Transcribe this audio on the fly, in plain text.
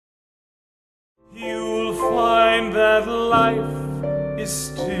You'll find that life is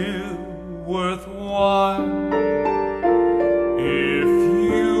still worthwhile if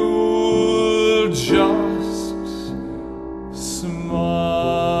you'll just smile.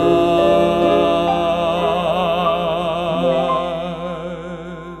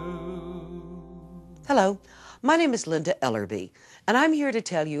 Hello, my name is Linda Ellerby, and I'm here to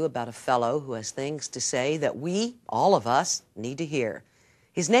tell you about a fellow who has things to say that we, all of us, need to hear.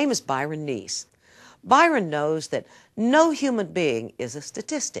 His name is Byron Nease. Byron knows that no human being is a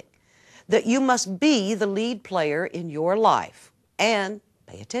statistic, that you must be the lead player in your life, and,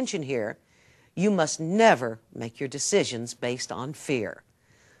 pay attention here, you must never make your decisions based on fear.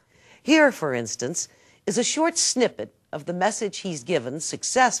 Here, for instance, is a short snippet of the message he's given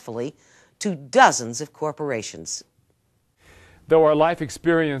successfully to dozens of corporations. Though our life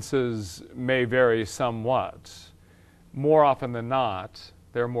experiences may vary somewhat, more often than not,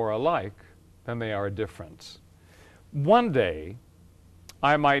 they're more alike than they are different. One day,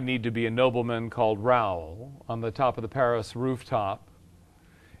 I might need to be a nobleman called Raoul on the top of the Paris rooftop,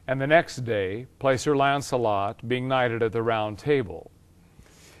 and the next day play Sir Lancelot being knighted at the Round Table.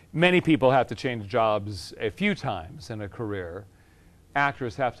 Many people have to change jobs a few times in a career.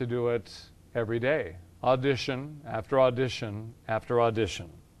 Actors have to do it every day, audition after audition after audition.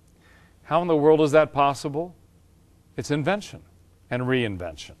 How in the world is that possible? It's invention and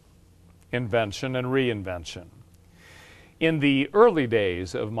reinvention. Invention and reinvention. In the early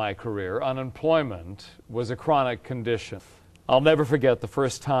days of my career, unemployment was a chronic condition. I'll never forget the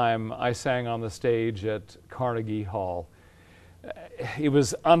first time I sang on the stage at Carnegie Hall. It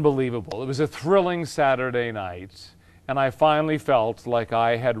was unbelievable. It was a thrilling Saturday night, and I finally felt like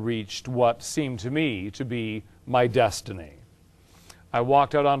I had reached what seemed to me to be my destiny. I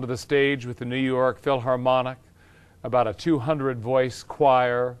walked out onto the stage with the New York Philharmonic, about a 200-voice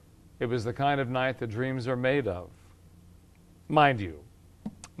choir. It was the kind of night that dreams are made of. Mind you,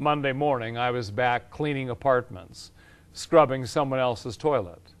 Monday morning I was back cleaning apartments, scrubbing someone else's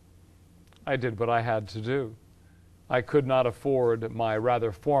toilet. I did what I had to do. I could not afford my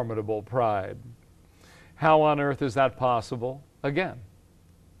rather formidable pride. How on earth is that possible? Again,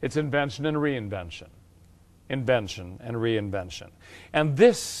 it's invention and reinvention. Invention and reinvention. And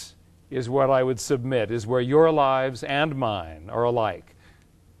this is what I would submit is where your lives and mine are alike.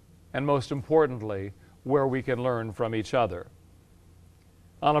 And most importantly, where we can learn from each other.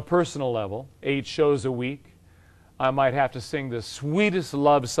 On a personal level, 8 shows a week, I might have to sing the sweetest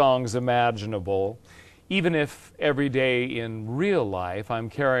love songs imaginable, even if every day in real life I'm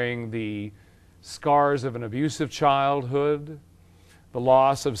carrying the scars of an abusive childhood, the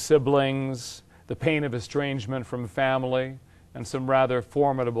loss of siblings, the pain of estrangement from family, and some rather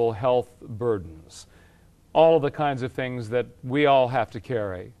formidable health burdens. All of the kinds of things that we all have to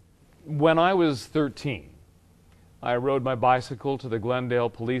carry. When I was 13, I rode my bicycle to the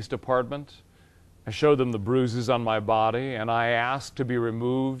Glendale Police Department. I showed them the bruises on my body, and I asked to be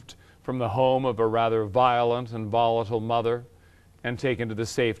removed from the home of a rather violent and volatile mother and taken to the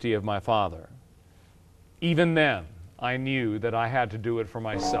safety of my father. Even then, I knew that I had to do it for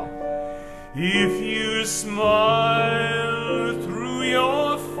myself. If you smile through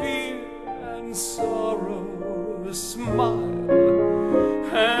your fear and sorrow, smile,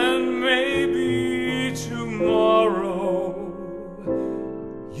 and maybe tomorrow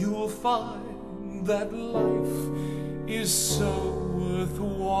you'll find that life is so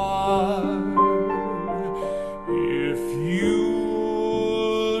worthwhile if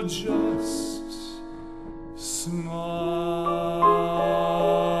you'll just smile.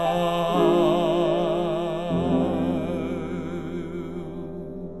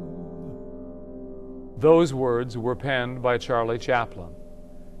 Those words were penned by Charlie Chaplin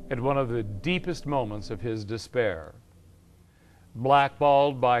at one of the deepest moments of his despair.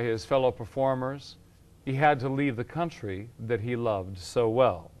 Blackballed by his fellow performers, he had to leave the country that he loved so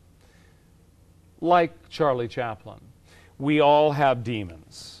well. Like Charlie Chaplin, we all have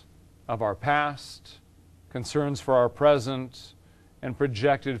demons of our past, concerns for our present, and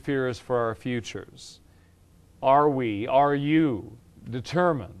projected fears for our futures. Are you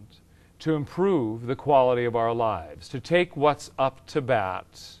determined to improve the quality of our lives, to take what's up to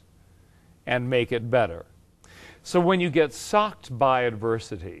bat and make it better? So when you get sucked by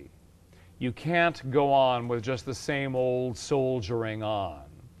adversity, you can't go on with just the same old soldiering on.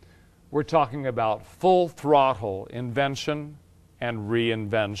 We're talking about full throttle invention and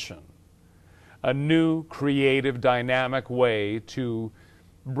reinvention. A new, creative, dynamic way to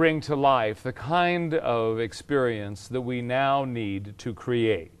bring to life the kind of experience that we now need to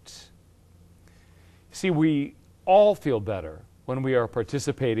create. See, we all feel better when we are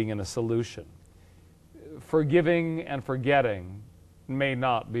participating in a solution. Forgiving and forgetting may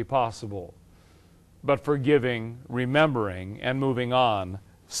not be possible, but forgiving, remembering, and moving on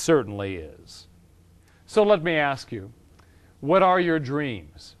certainly is. So let me ask you, what are your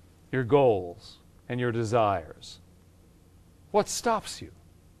dreams, your goals, and your desires? What stops you?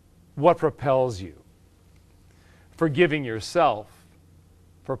 What propels you? Forgiving yourself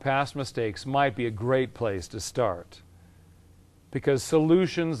for past mistakes might be a great place to start, because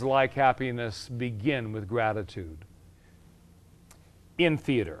solutions like happiness begin with gratitude. In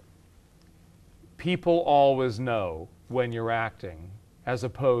theater, people always know when you're acting as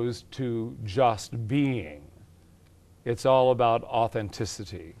opposed to just being. It's all about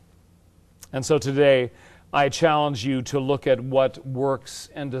authenticity. And so today, I challenge you to look at what works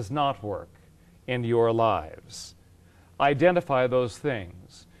and does not work in your lives. Identify those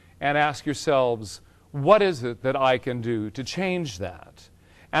things and ask yourselves, what is it that I can do to change that?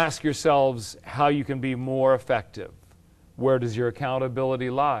 Ask yourselves how you can be more effective. Where does your accountability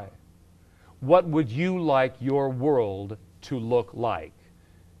lie? What would you like your world to look like?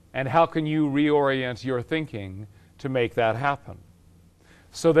 And how can you reorient your thinking to make that happen?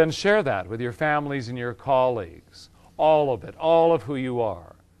 So then share that with your families and your colleagues. All of it, all of who you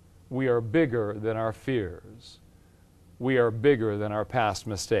are. We are bigger than our fears. We are bigger than our past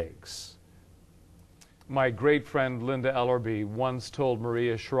mistakes. My great friend Linda Ellerby once told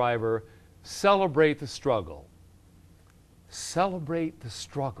Maria Shriver, celebrate the struggle. Celebrate the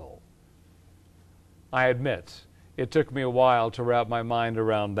struggle. I admit, it took me a while to wrap my mind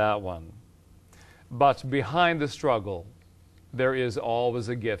around that one. But behind the struggle, there is always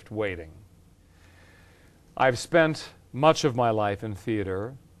a gift waiting. I've spent much of my life in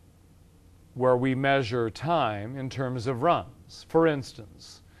theater where we measure time in terms of runs. For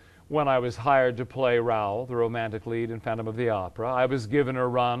instance, when I was hired to play Raoul, the romantic lead in Phantom of the Opera, I was given a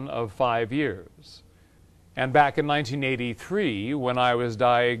run of 5 years. And back in 1983, when I was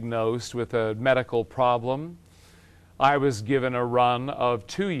diagnosed with a medical problem, I was given a run of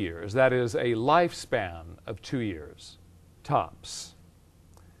 2 years. That is a lifespan of 2 years, tops.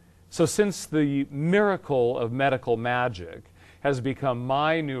 So since the miracle of medical magic has become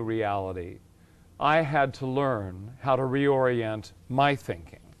my new reality, I had to learn how to reorient my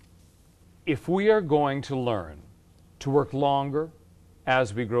thinking. If we are going to learn to work longer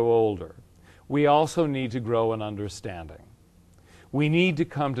as we grow older, we also need to grow in understanding. We need to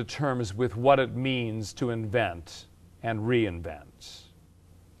come to terms with what it means to invent and reinvent.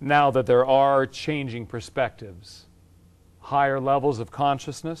 Now that there are changing perspectives, higher levels of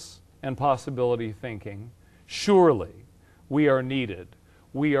consciousness and possibility thinking, surely we are needed.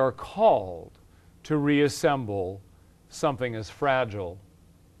 We are called to reassemble something as fragile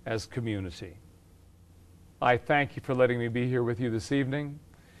as community. I thank you for letting me be here with you this evening.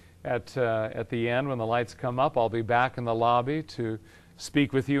 At the end, when the lights come up, I'll be back in the lobby to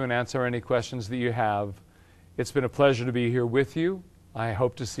speak with you and answer any questions that you have. It's been a pleasure to be here with you. I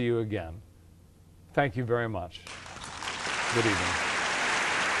hope to see you again. Thank you very much. Good evening.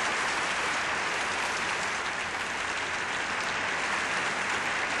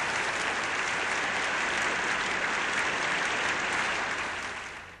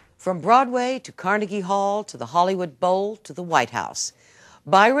 From Broadway to Carnegie Hall to the Hollywood Bowl to the White House,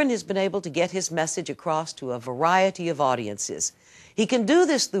 Byron has been able to get his message across to a variety of audiences. He can do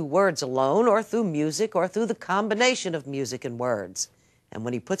this through words alone, or through music, or through the combination of music and words. And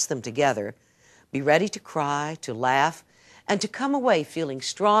when he puts them together, be ready to cry, to laugh, and to come away feeling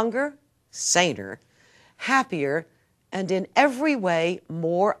stronger, saner, happier, and in every way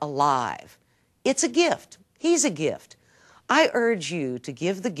more alive. It's a gift. He's a gift. I urge you to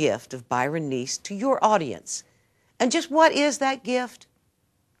give the gift of Byron Nease to your audience. And just what is that gift?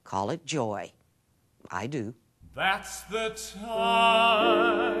 Call it joy. I do. That's the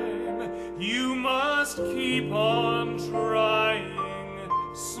time you must keep on trying.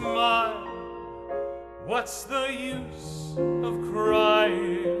 Smile. What's the use of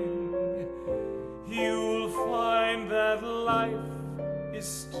crying? You'll find that life is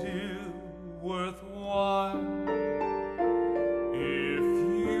still worthwhile.